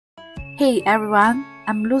Hey everyone,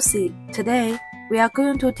 I'm Lucy. Today, we are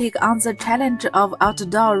going to take on the challenge of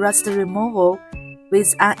outdoor rust removal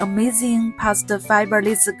with an amazing past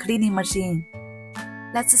fiberless cleaning machine.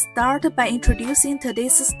 Let's start by introducing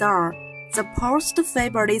today's star, the post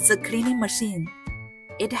fiberless cleaning machine.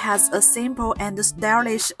 It has a simple and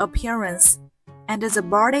stylish appearance, and the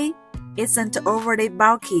body isn't overly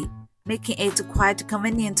bulky, making it quite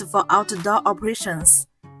convenient for outdoor operations.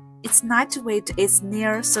 Its net weight is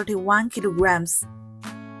near 31 kilograms.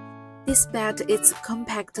 Despite its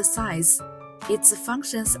compact size, its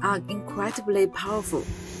functions are incredibly powerful.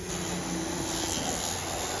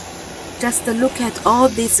 Just look at all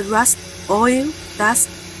this rust, oil, dust,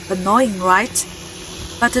 annoying, right?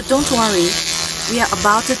 But don't worry, we are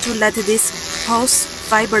about to let this post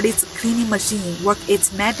fiberless cleaning machine work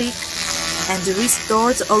its magic and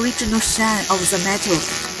restore the original shine of the metal.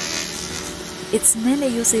 It mainly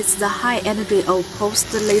uses the high energy of pulsed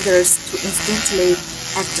lasers to instantly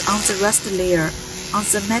act on the rust layer on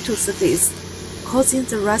the metal surface, causing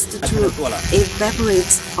the rust to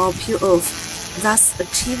evaporate or peel off, thus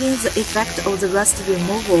achieving the effect of the rust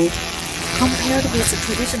removal. Compared with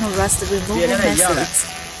traditional rust removal methods,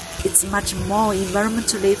 it's much more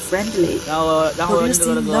environmentally friendly,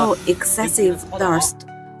 producing no excessive dust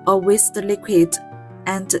or waste liquid,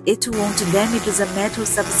 and it won't damage the metal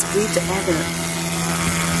substrate either.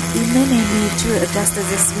 You may need to adjust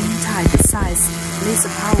the swing type, size, laser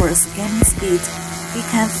power, scanning speed. We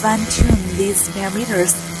can fine-tune these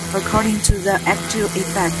parameters according to the actual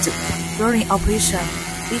effect. During operation,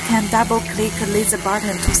 we can double-click the laser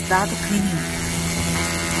button to start cleaning.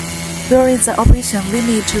 During the operation, we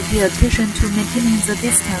need to pay attention to maintaining the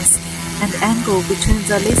distance and angle between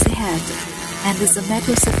the laser head and the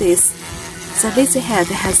metal surface. The laser head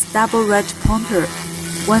has double red pointer.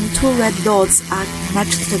 When two red dots are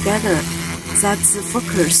matched together, that's the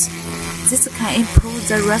focus. This can improve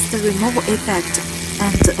the rust removal effect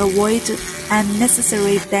and avoid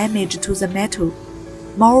unnecessary damage to the metal.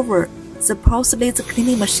 Moreover, the pulse-laser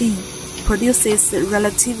cleaning machine produces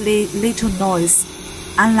relatively little noise,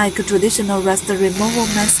 unlike traditional rust removal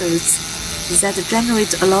methods that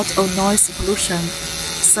generate a lot of noise pollution,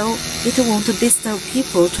 so it won't disturb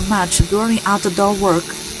people too much during outdoor work.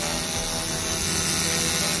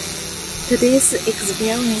 Today's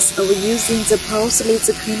experience of using the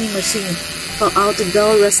pulse-laser cleaning machine for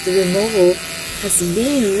outdoor rust removal has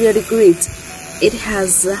been really great. It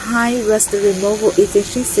has high rust removal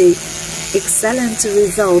efficiency, excellent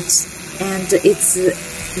results, and it's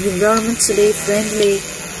environmentally friendly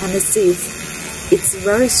and safe. It's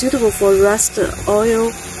very suitable for rust,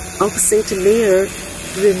 oil, oxide layer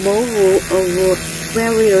removal of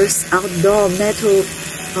various outdoor metal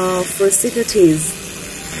facilities.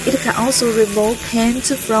 It can also remove paint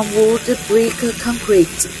from wood, brick,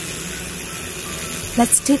 concrete.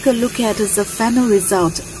 Let's take a look at the final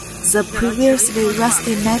result. The previously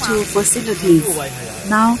rusty metal facilities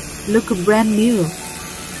now look brand new,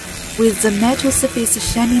 with the metal surface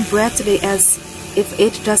shining brightly as if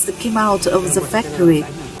it just came out of the factory.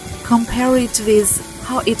 Compare it with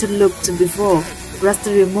how it looked before rust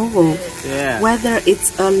removal. Whether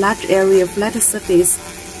it's a large area flat surface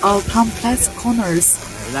or complex corners,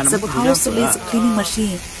 the pulse-laser cleaning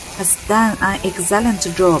machine has done an excellent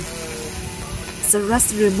job. The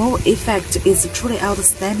rust removal effect is truly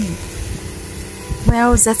outstanding.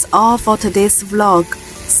 Well, that's all for today's vlog.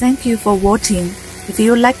 Thank you for watching. If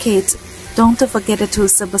you like it, don't forget to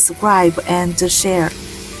subscribe and share.